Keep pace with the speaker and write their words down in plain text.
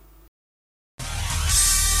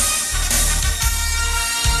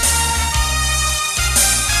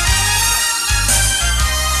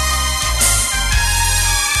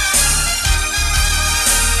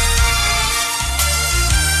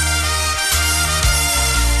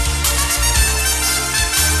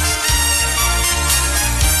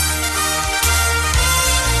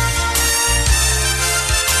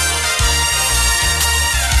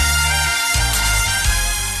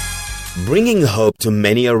bringing hope to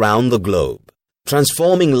many around the globe,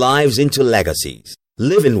 transforming lives into legacies.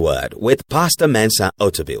 Living Word with Pastor Mensa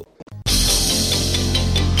Otabil.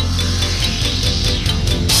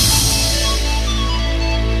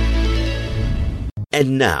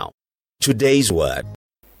 And now, today's word.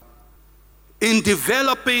 In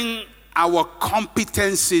developing our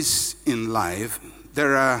competencies in life,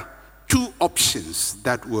 there are two options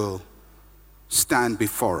that will stand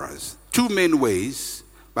before us. Two main ways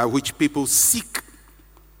by which people seek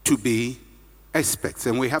to be experts,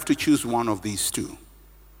 and we have to choose one of these two.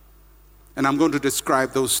 And I'm going to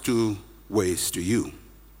describe those two ways to you.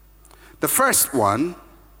 The first one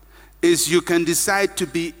is you can decide to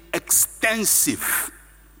be extensive.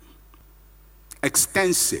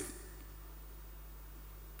 Extensive.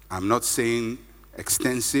 I'm not saying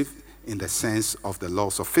extensive in the sense of the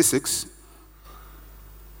laws of physics,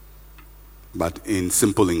 but in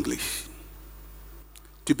simple English.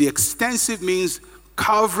 To be extensive means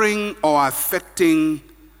covering or affecting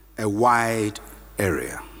a wide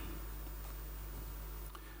area.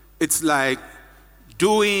 It's like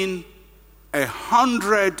doing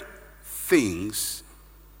 100 things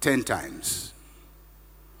 10 times.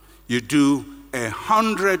 You do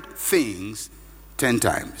 100 things 10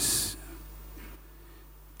 times.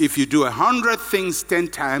 If you do 100 things 10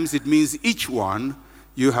 times, it means each one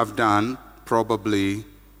you have done probably,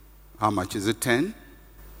 how much is it, 10?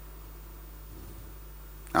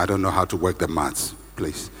 I don't know how to work the maths.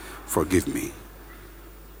 Please forgive me.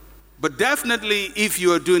 But definitely, if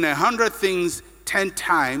you are doing 100 things 10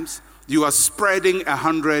 times, you are spreading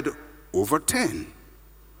 100 over 10.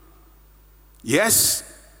 Yes,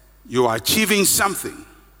 you are achieving something.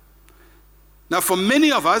 Now, for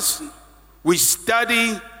many of us, we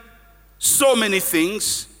study so many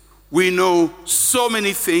things. We know so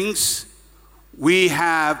many things. We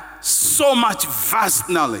have so much vast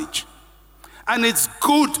knowledge. And it's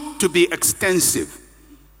good to be extensive.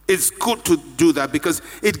 It's good to do that because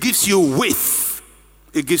it gives you width.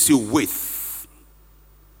 It gives you width.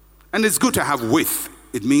 And it's good to have width.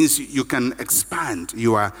 It means you can expand.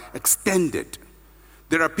 You are extended.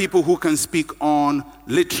 There are people who can speak on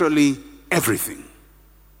literally everything.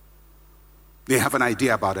 They have an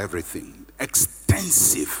idea about everything.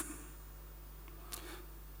 Extensive.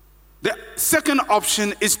 The second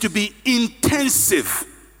option is to be intensive.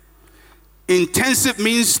 Intensive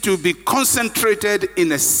means to be concentrated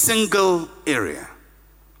in a single area.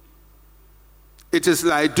 It is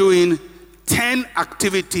like doing 10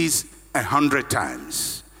 activities 100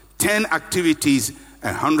 times. 10 activities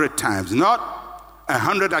 100 times. Not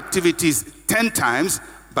 100 activities 10 times,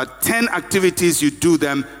 but 10 activities you do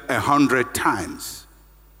them 100 times.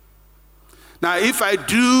 Now, if I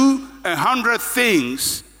do 100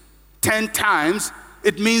 things 10 times,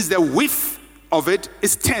 it means the width of it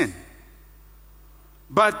is 10.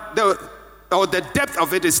 But the depth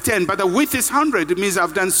of it is 10, but the width is 100. It means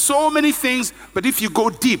I've done so many things, but if you go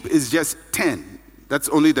deep, it's just 10. That's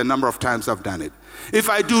only the number of times I've done it. If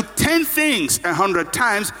I do 10 things 100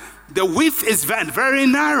 times, the width is very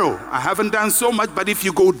narrow. I haven't done so much, but if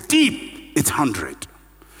you go deep, it's 100.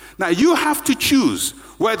 Now, you have to choose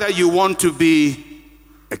whether you want to be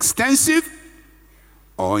extensive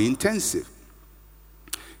or intensive.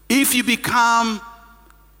 If you become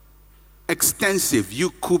extensive, you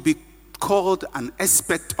could be called an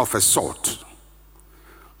expert of a sort.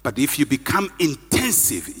 But if you become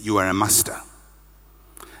intensive, you are a master.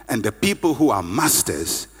 And the people who are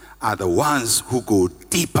masters are the ones who go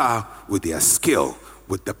deeper with their skill,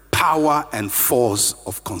 with the power and force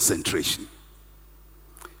of concentration.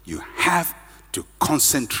 You have to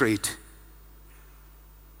concentrate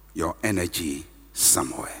your energy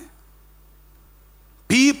somewhere.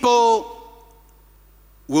 People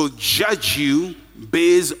will judge you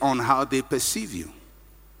based on how they perceive you.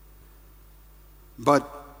 But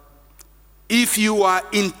if you are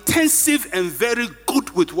intensive and very good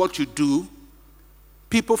with what you do,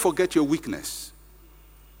 people forget your weakness.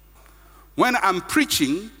 When I'm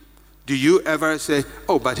preaching, do you ever say,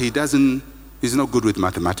 oh, but he's not good with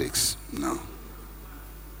mathematics? No.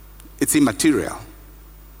 It's immaterial.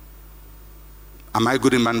 Am I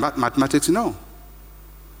good in mathematics? No.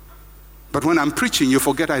 But when I'm preaching, you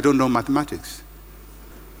forget I don't know mathematics.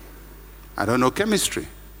 I don't know chemistry.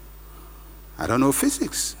 I don't know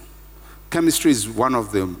physics. Chemistry is one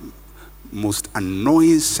of the most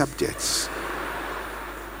annoying subjects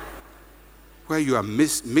where you are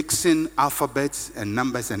mixing alphabets and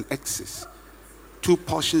numbers and X's. 2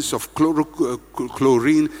 portions of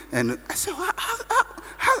chlorine. And I said,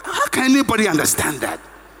 how can anybody understand that?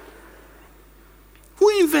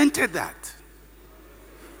 Who invented that?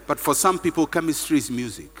 But for some people, chemistry is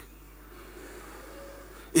music.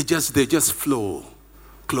 They just flow.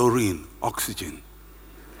 Chlorine, oxygen,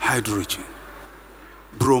 hydrogen,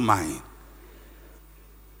 bromine,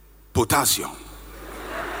 potassium.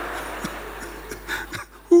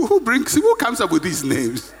 Who comes up with these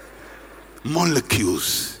names?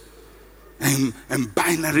 Molecules and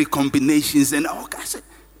binary combinations and all kinds.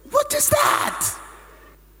 What is that?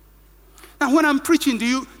 Now, when I'm preaching,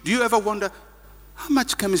 do you ever wonder, how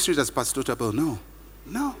much chemistry does Pastor Tabel know?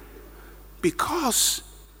 No. Because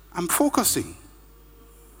I'm focusing.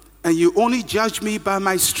 And you only judge me by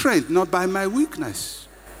my strength, not by my weakness.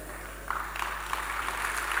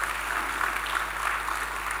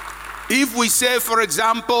 If we say, for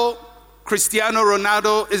example, Cristiano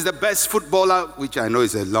Ronaldo is the best footballer, which I know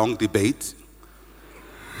is a long debate,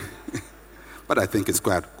 but I think it's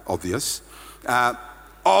quite obvious.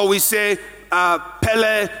 Or we say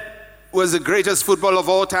Pele was the greatest footballer of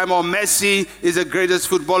all time, or Messi is the greatest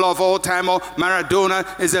footballer of all time, or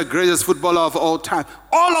Maradona is the greatest footballer of all time.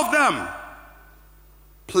 All of them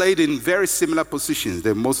played in very similar positions.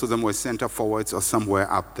 Most of them were center forwards or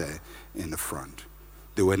somewhere up there in the front.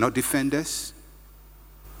 They were not defenders,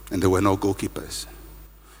 and they were not goalkeepers.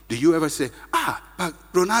 Do you ever say, but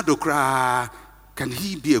Ronaldo, can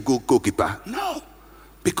he be a good goalkeeper? No,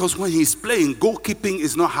 because when he's playing, goalkeeping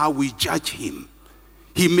is not how we judge him.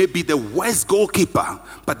 He may be the worst goalkeeper,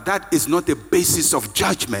 but that is not the basis of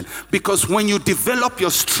judgment. Because when you develop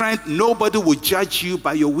your strength, nobody will judge you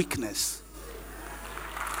by your weakness.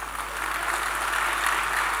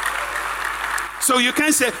 So you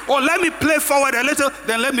can't say, let me play forward a little,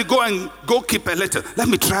 then let me go and goalkeep a little. Let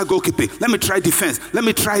me try goalkeeping. Let me try defense. Let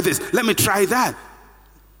me try this. Let me try that.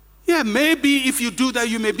 Yeah, maybe if you do that,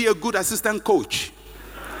 you may be a good assistant coach.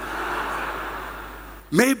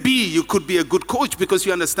 Maybe you could be a good coach because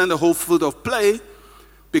you understand the whole field of play.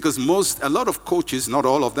 Because a lot of coaches, not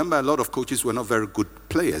all of them, but a lot of coaches were not very good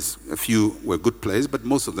players. A few were good players, but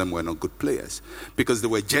most of them were not good players because they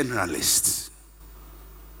were generalists.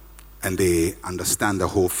 And they understand the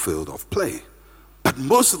whole field of play. But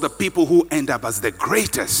most of the people who end up as the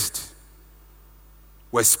greatest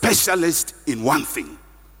were specialists in one thing.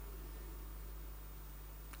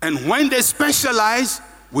 And when they specialize,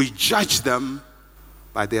 we judge them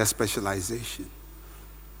by their specialization.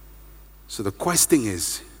 So the question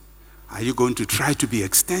is, are you going to try to be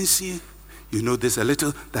extensive? You know this a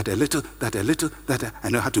little, that a little, that a little, that I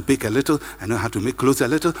know how to bake a little, I know how to make clothes a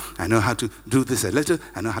little, I know how to do this a little,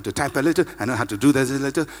 I know how to type a little, I know how to do this a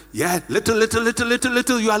little. Yeah, little,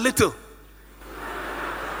 you are little.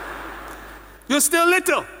 You're still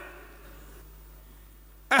little.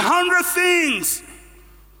 100 things.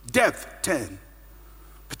 Depth, 10.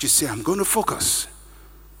 But you say, I'm going to focus.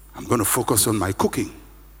 I'm going to focus on my cooking.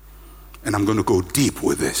 And I'm going to go deep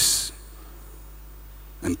with this.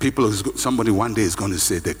 And somebody one day is going to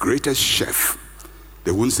say, the greatest chef.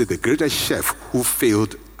 They won't say the greatest chef who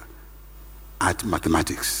failed at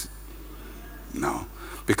mathematics. No.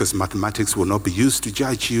 Because mathematics will not be used to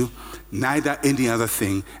judge you, neither any other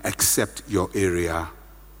thing except your area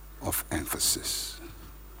of emphasis.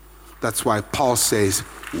 That's why Paul says,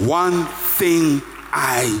 one thing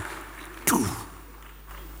I do.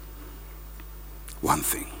 One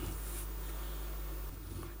thing.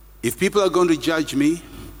 If people are going to judge me,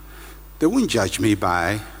 they won't judge me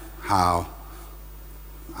by how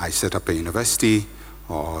I set up a university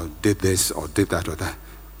or did this or did that or that.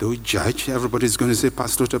 They will judge. Everybody's going to say,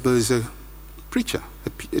 Pastor Tabel is a preacher,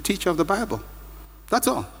 a teacher of the Bible. That's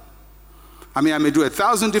all. I mean, I may do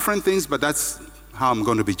 1,000 different things, but that's how I'm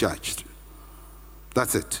going to be judged.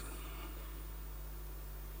 That's it.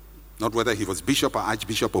 Not whether he was bishop or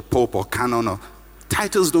archbishop or pope or canon or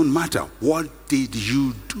titles don't matter. What did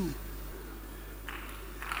you do?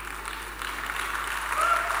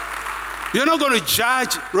 You're not going to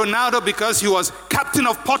judge Ronaldo because he was captain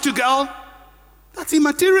of Portugal. That's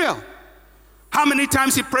immaterial. How many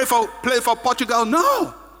times he played for Portugal?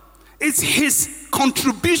 No. It's his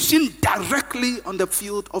contribution directly on the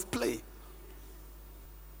field of play.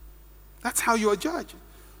 That's how you are judged.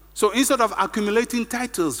 So instead of accumulating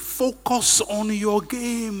titles, focus on your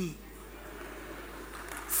game.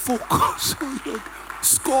 Focus on your game.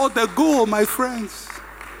 Score the goal, my friends.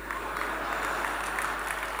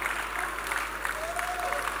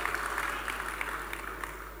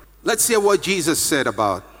 Let's hear what Jesus said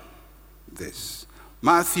about this.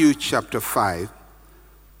 Matthew chapter 5,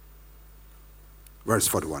 verse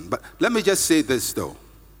 41. But let me just say this though.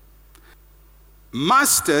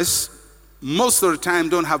 Masters, most of the time,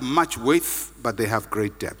 don't have much width, but they have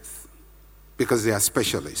great depth because they are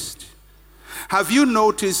specialists. Have you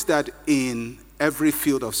noticed that in every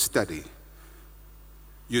field of study,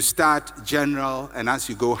 You start general, and as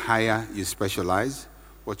you go higher, you specialize.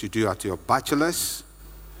 What you do at your bachelor's,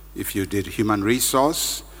 if you did human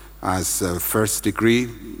resource as a first degree,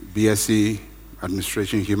 BSc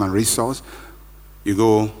Administration Human Resource, you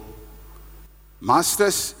go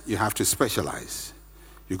master's, you have to specialize.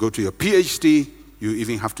 You go to your PhD, you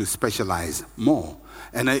even have to specialize more.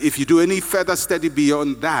 And if you do any further study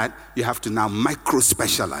beyond that, you have to now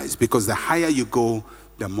micro-specialize, because the higher you go,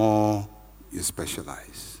 the more you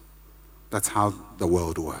specialize. That's how the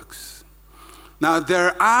world works. Now,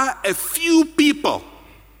 there are a few people,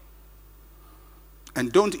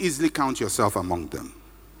 and don't easily count yourself among them.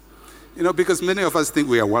 You know, because many of us think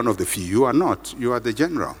we are one of the few. You are not. You are the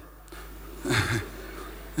general.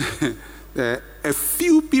 There are a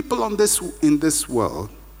few people in this world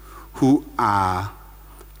who are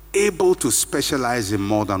able to specialize in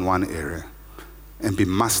more than one area and be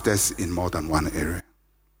masters in more than one area.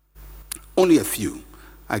 Only a few.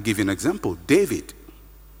 I'll give you an example. David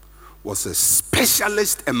was a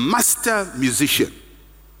specialist, a master musician,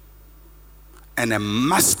 and a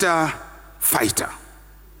master fighter.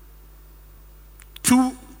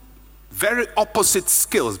 Two very opposite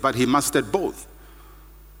skills, but he mastered both.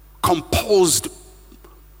 Composed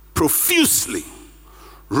profusely,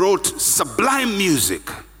 wrote sublime music,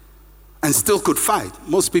 and still could fight.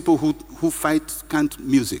 Most people who fight can't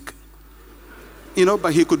music. You know,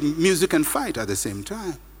 but he could music and fight at the same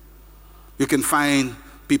time. You can find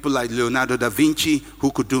people like Leonardo da Vinci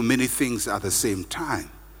who could do many things at the same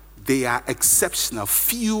time. They are exceptional,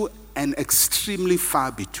 few and extremely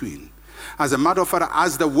far between. As a matter of fact,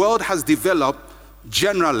 as the world has developed,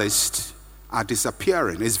 generalists are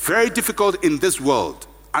disappearing. It's very difficult in this world,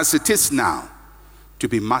 as it is now, to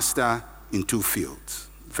be master in two fields.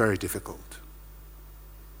 Very difficult.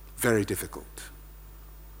 Very difficult.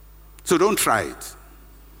 So don't try it.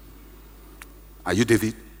 Are you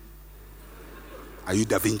David? Are you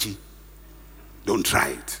Da Vinci? Don't try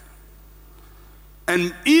it.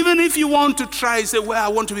 And even if you want to try, say, well, I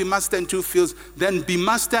want to be master in two fields, then be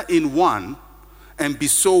master in one and be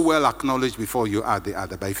so well acknowledged before you are the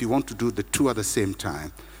other. But if you want to do the two at the same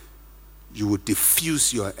time, you will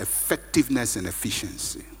diffuse your effectiveness and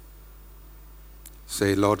efficiency.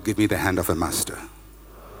 Say, Lord, give me the hand of a master.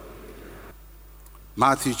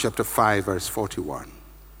 Matthew chapter 5, verse 41.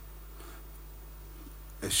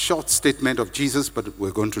 A short statement of Jesus, but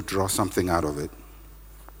we're going to draw something out of it.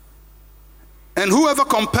 And whoever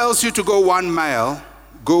compels you to go 1 mile,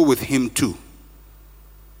 go with him 2.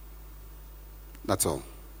 That's all.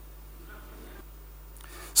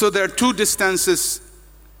 So there are 2 distances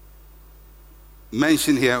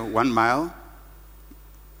mentioned here, 1 mile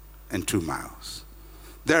and 2 miles.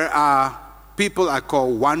 There are people I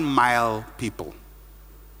call 1 mile people.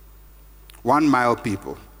 1 mile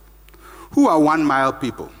people. Who are 1 mile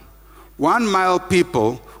people? 1 mile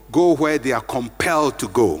people go where they are compelled to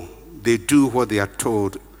go. They do what they are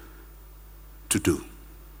told to do.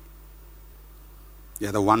 They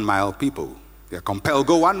are the 1 mile people. They are compelled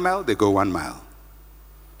to go 1 mile, they go 1 mile.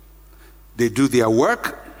 They do their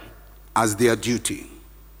work as their duty.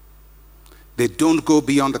 They don't go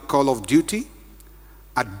beyond the call of duty.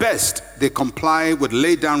 At best, they comply with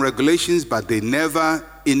laid down regulations, but they never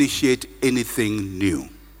initiate anything new.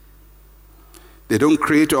 They don't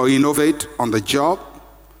create or innovate on the job.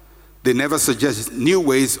 They never suggest new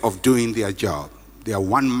ways of doing their job. They are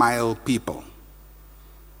 1 mile people.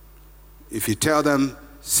 If you tell them,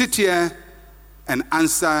 sit here and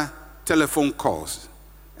answer telephone calls,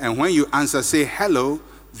 and when you answer, say, hello,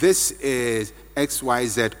 this is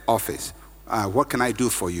XYZ office. What can I do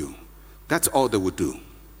for you? That's all they would do.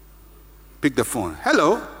 Pick the phone.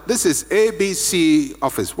 Hello, this is ABC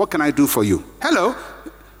office. What can I do for you? Hello.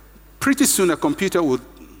 Pretty soon a computer would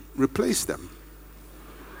replace them.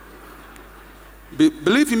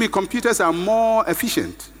 Believe me, computers are more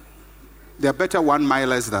efficient. They are better 1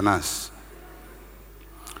 milers than us.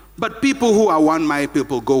 But people who are 1 mile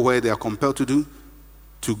people go where they are compelled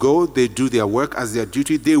to go. They do their work as their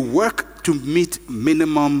duty. They work to meet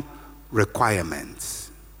minimum requirements.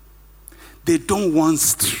 They don't want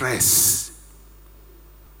stress.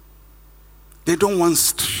 They don't want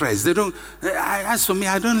stress. As for me,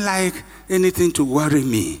 I don't like anything to worry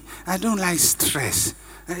me. I don't like stress.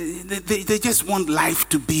 They just want life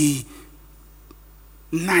to be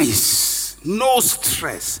nice, no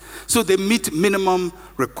stress. So they meet minimum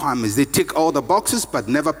requirements. They tick all the boxes, but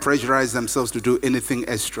never pressurize themselves to do anything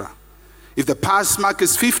extra. If the pass mark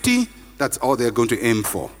is 50, that's all they're going to aim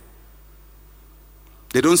for.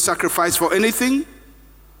 They don't sacrifice for anything.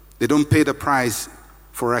 They don't pay the price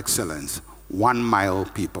for excellence. 1 mile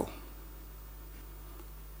people.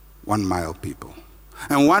 1 mile people.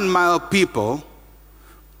 And 1 mile people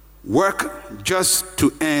work just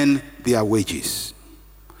to earn their wages.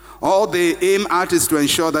 All they aim at is to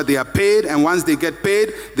ensure that they are paid, and once they get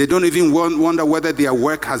paid, they don't even wonder whether their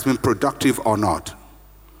work has been productive or not.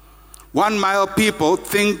 1 mile people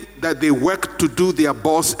think that they work to do their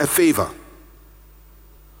boss a favor.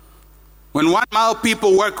 When 1 mile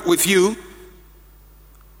people work with you,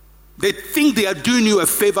 they think they are doing you a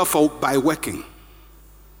favor by working.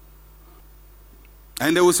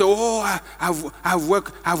 And they will say, oh, I've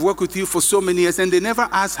worked with you for so many years, and they never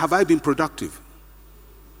ask, have I been productive?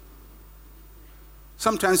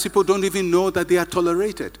 Sometimes people don't even know that they are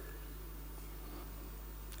tolerated.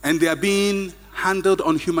 And they are being handled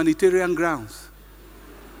on humanitarian grounds.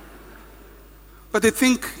 But they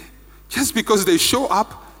think just because they show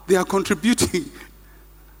up, they are contributing.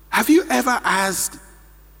 Have you ever asked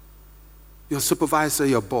your supervisor,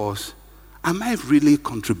 your boss, am I really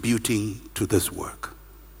contributing to this work?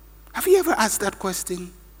 Have you ever asked that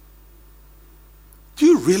question? Do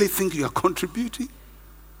you really think you are contributing?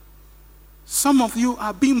 Some of you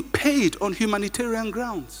are being paid on humanitarian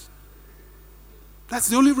grounds. That's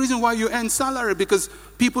the only reason why you earn salary, because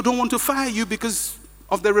people don't want to fire you because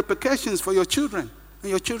of the repercussions for your children and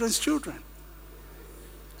your children's children.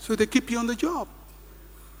 So they keep you on the job.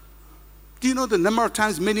 Do you know the number of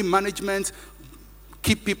times many managements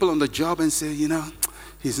keep people on the job and say,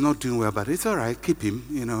 he's not doing well, but it's all right, keep him,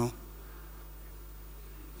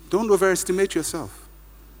 Don't overestimate yourself.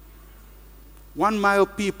 1 mile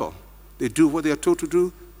people, they do what they are told to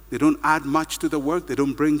do. They don't add much to the work. They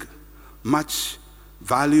don't bring much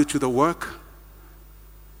value to the work.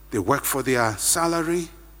 They work for their salary.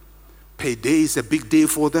 Payday is a big day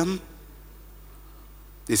for them.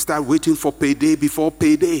 They start waiting for payday before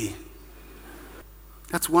payday.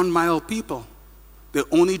 That's 1 mile people. They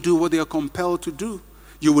only do what they are compelled to do.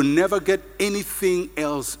 You will never get anything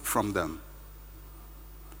else from them.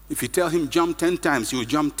 If you tell him jump 10 times, he will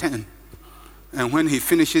jump 10. And when he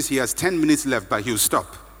finishes, he has 10 minutes left, but he'll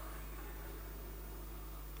stop.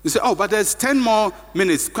 You say, oh, but there's 10 more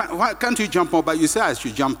minutes. Why can't you jump more? But you say, I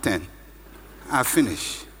should jump 10. I'll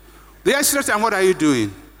finish. The extra time, what are you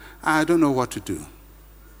doing? I don't know what to do.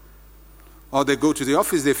 Or they go to the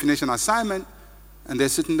office, they finish an assignment, and they're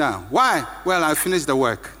sitting down. Why? Well, I finished the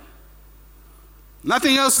work.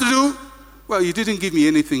 Nothing else to do? Well, you didn't give me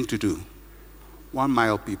anything to do. 1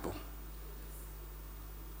 mile people.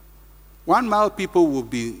 1 mile people will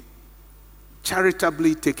be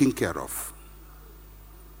charitably taken care of.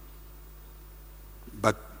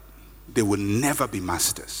 But they will never be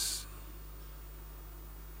masters.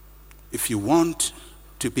 If you want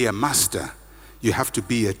to be a master, you have to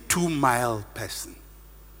be a 2 mile person.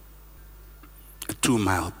 A 2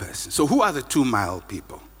 mile person. So who are the 2 mile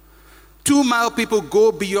people? 2 mile people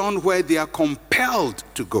go beyond where they are compelled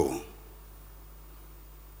to go.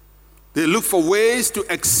 They look for ways to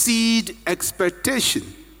exceed expectation.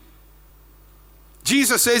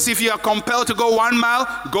 Jesus says if you are compelled to go 1 mile,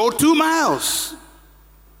 go 2 miles.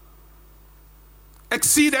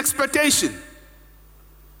 Exceed expectation.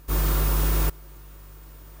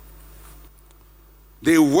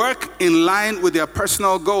 They work in line with their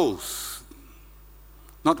personal goals.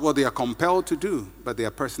 Not what they are compelled to do, but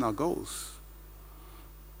their personal goals.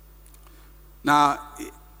 Now,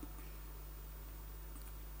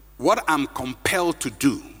 what I'm compelled to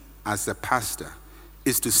do as a pastor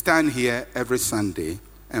is to stand here every Sunday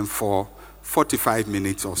and for 45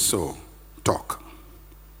 minutes or so talk.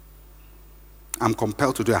 I'm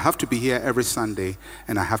compelled to do it. I have to be here every Sunday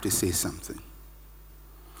and I have to say something.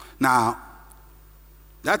 Now,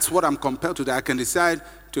 that's what I'm compelled to do. I can decide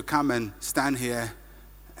to come and stand here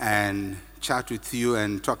and chat with you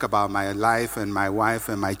and talk about my life and my wife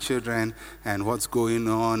and my children and what's going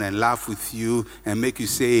on and laugh with you and make you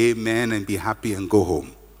say amen and be happy and go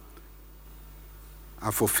home. I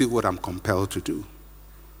fulfill what I'm compelled to do.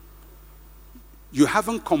 You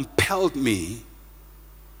haven't compelled me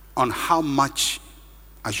on how much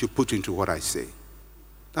I should put into what I say.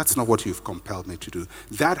 That's not what you've compelled me to do.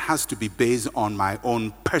 That has to be based on my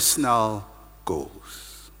own personal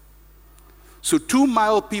goals. So 2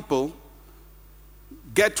 mile people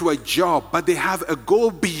get to a job, but they have a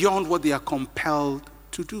goal beyond what they are compelled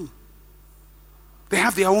to do. They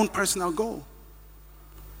have their own personal goal.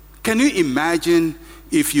 Can you imagine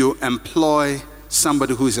if you employ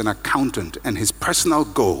somebody who is an accountant and his personal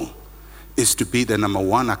goal is to be the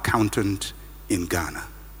 #1 accountant in Ghana?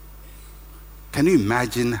 Can you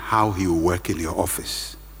imagine how he will work in your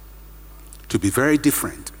office? To be very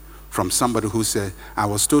different from somebody who said, I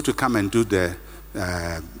was told to come and do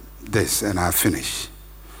this and I finish,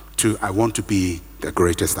 to I want to be the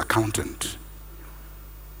greatest accountant.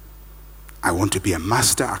 I want to be a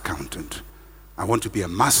master accountant. I want to be a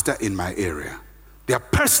master in my area. Their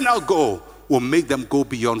personal goal will make them go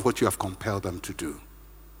beyond what you have compelled them to do.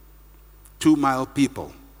 2 Mile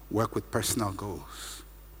people work with personal goals.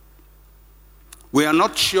 We are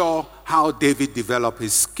not sure how David developed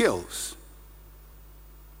his skills.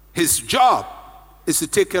 His job is to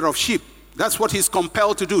take care of sheep. That's what he's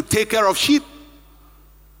compelled to do, take care of sheep.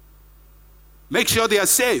 Make sure they are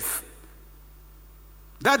safe.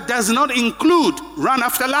 That does not include run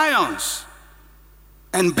after lions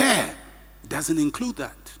and bear. It doesn't include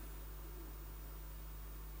that.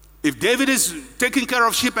 If David is taking care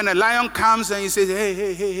of sheep and a lion comes and he says,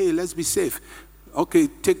 hey, let's be safe. Okay,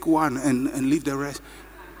 take one and leave the rest.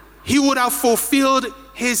 He would have fulfilled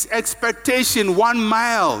his expectation 1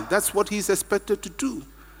 mile. That's what he's expected to do.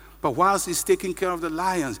 But whilst he's taking care of the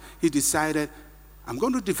lions, he decided, I'm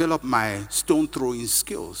going to develop my stone throwing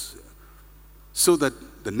skills so that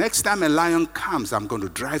the next time a lion comes, I'm going to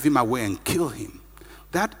drive him away and kill him.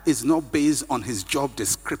 That is not based on his job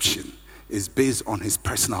description. It's based on his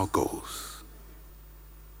personal goals.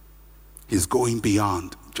 He's going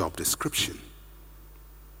beyond job description.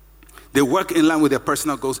 They work in line with their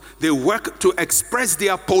personal goals. They work to express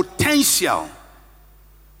their potential.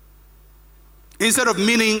 Instead of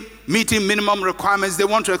meeting minimum requirements, they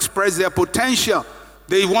want to express their potential.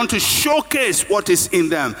 They want to showcase what is in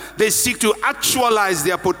them. They seek to actualize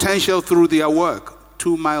their potential through their work.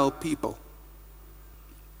 2 Mile people.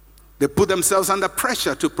 They put themselves under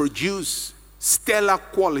pressure to produce stellar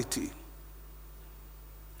quality.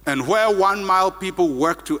 And where 1 Mile people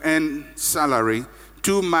work to earn salary,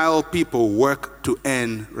 2 Mile people work to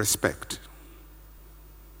earn respect.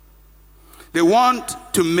 They want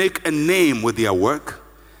to make a name with their work.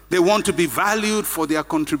 They want to be valued for their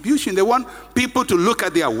contribution. They want people to look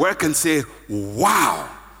at their work and say, wow,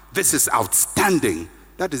 this is outstanding.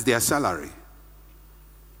 That is their salary.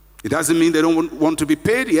 It doesn't mean they don't want to be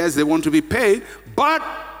paid. Yes, they want to be paid. But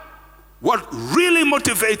what really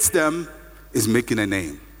motivates them is making a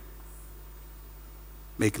name.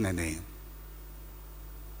 Making a name.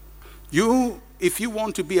 If you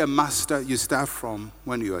want to be a master, you start from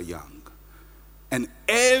when you are young. And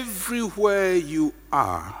everywhere you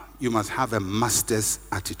are, you must have a master's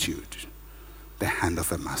attitude, the hand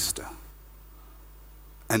of a master.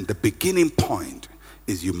 And the beginning point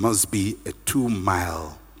is you must be a 2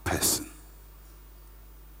 Mile person.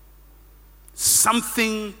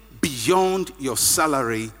 Something beyond your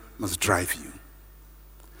salary must drive you.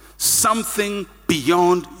 Something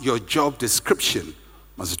beyond your job description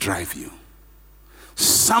must drive you.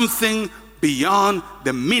 Something beyond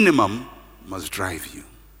the minimum must drive you.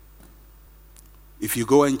 If you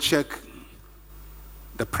go and check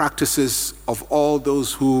the practices of all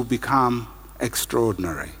those who become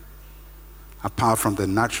extraordinary, apart from the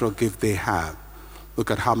natural gift they have,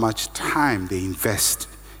 look at how much time they invest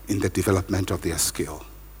in the development of their skill.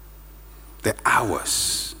 The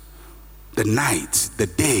hours, the nights, the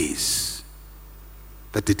days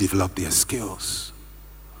that they develop their skills.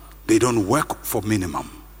 They don't work for minimum.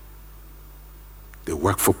 They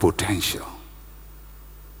work for potential.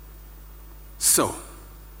 So,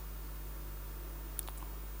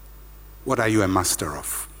 what are you a master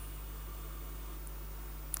of?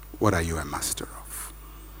 What are you a master of?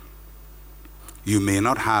 You may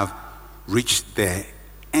not have reached the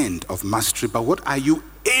end of mastery, but what are you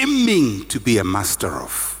aiming to be a master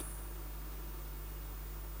of?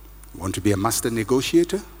 You want to be a master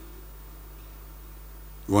negotiator?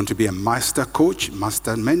 You want to be a master coach,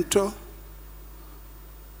 master mentor,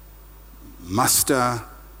 master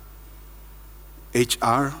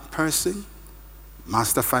HR person,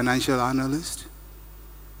 master financial analyst,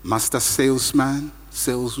 master salesman,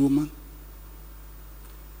 saleswoman?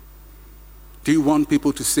 Do you want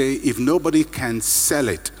people to say, if nobody can sell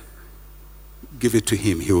it, give it to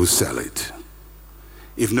him, he will sell it.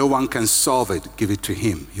 If no one can solve it, give it to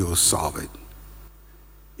him, he will solve it.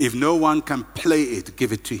 If no one can play it,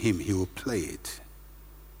 give it to him, he will play it.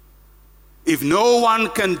 If no one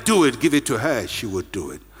can do it, give it to her, she will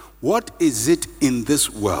do it. What is it in this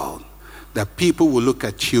world that people will look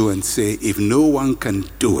at you and say, if no one can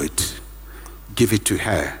do it, give it to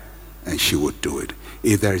her and she will do it?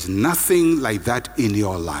 If there is nothing like that in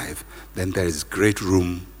your life, then there is great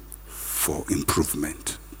room for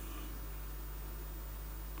improvement.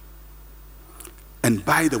 And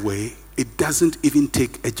by the way, it doesn't even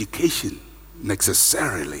take education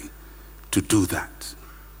necessarily to do that.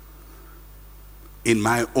 In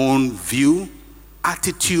my own view,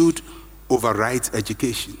 attitude overrides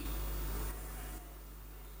education.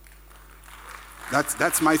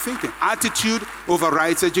 That's my thinking. Attitude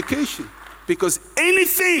overrides education. Because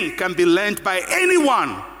anything can be learned by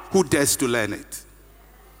anyone who dares to learn it.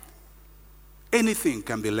 Anything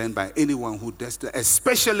can be learned by anyone who dares to,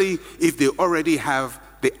 especially if they already have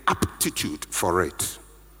the aptitude for it.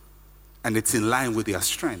 And it's in line with their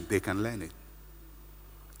strength, they can learn it.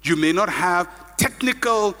 You may not have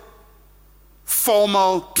technical,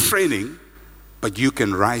 formal training, but you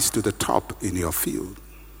can rise to the top in your field.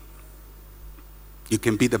 You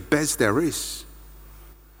can be the best there is.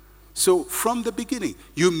 So from the beginning,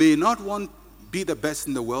 you may not want to be the best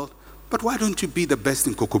in the world, but why don't you be the best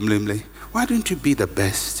in Kokomlemle? Why don't you be the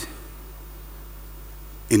best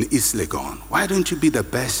in East Legon? Why don't you be the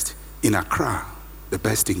best in Accra, the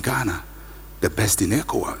best in Ghana, the best in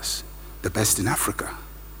ECOWAS, the best in Africa,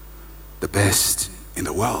 the best in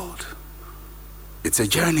the world? It's a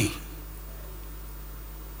journey.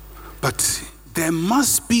 But there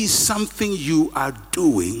must be something you are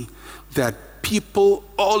doing that people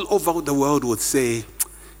all over the world would say,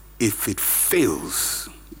 if it fails,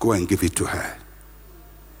 go and give it to her.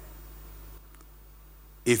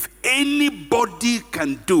 If anybody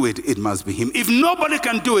can do it, it must be him. If nobody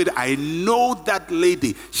can do it, I know that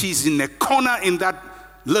lady. She's in a corner in that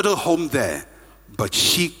little home there, but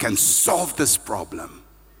she can solve this problem.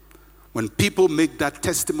 When people make that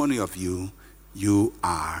testimony of you, you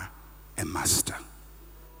are a master.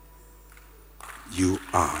 You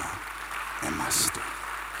are a master.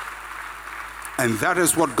 And that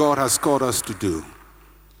is what God has called us to do.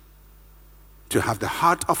 To have the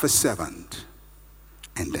heart of a servant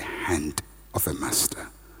and the hand of a master.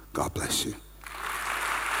 God bless you.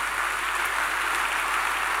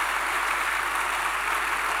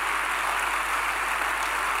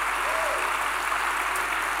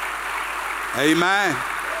 Amen.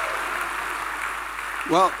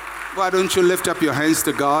 Well, why don't you lift up your hands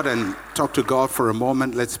to God and talk to God for a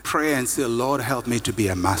moment? Let's pray and say, Lord, help me to be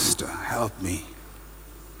a master. Help me.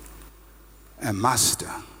 A master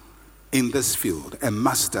in this field, a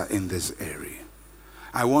master in this area.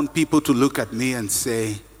 I want people to look at me and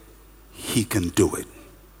say, he can do it.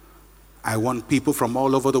 I want people from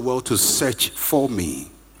all over the world to search for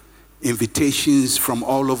me. Invitations from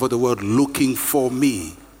all over the world looking for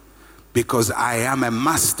me. Because I am a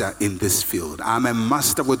master in this field. I'm a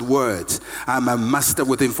master with words. I'm a master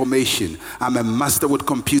with information. I'm a master with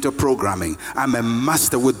computer programming. I'm a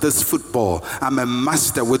master with this football. I'm a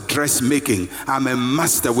master with dressmaking. I'm a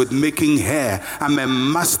master with making hair. I'm a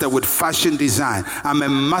master with fashion design. I'm a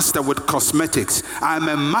master with cosmetics. I'm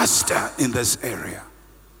a master in this area.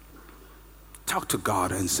 Talk to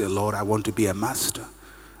God and say, Lord, I want to be a master.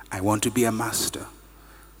 I want to be a master.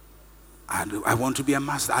 I want to be a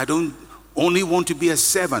master. I don't only want to be a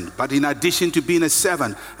servant, but in addition to being a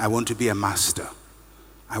servant, I want to be a master.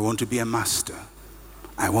 I want to be a master.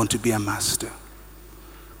 I want to be a master.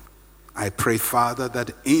 I pray, Father,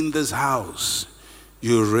 that in this house,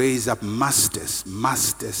 you raise up masters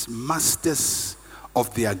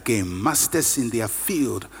of their game, masters in their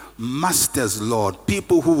field, masters, Lord,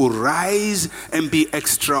 people who will rise and be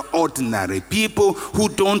extraordinary, people who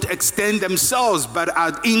don't extend themselves but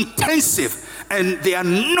are intensive and they are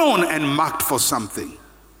known and marked for something.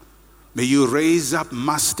 May you raise up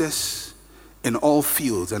masters in all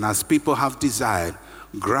fields, and as people have desired,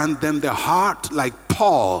 grant them the heart like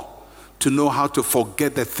Paul to know how to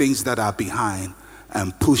forget the things that are behind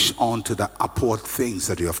and push on to the upward things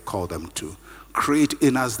that you have called them to. Create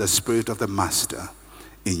in us the spirit of the master.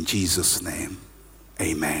 In Jesus' name,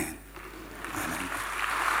 amen. Amen.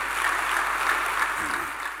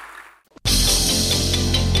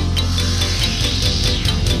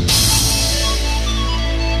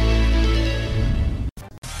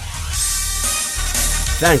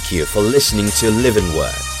 Thank you for listening to Living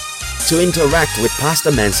Word. To interact with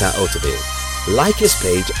Pastor Mensa Otabil, like his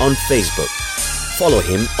page on Facebook. Follow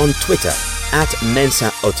him on Twitter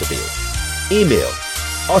 @Mensa Otabil. Email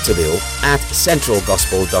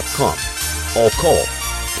otabil@centralgospel.com or call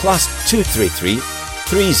 +233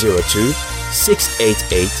 302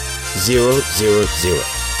 688 000.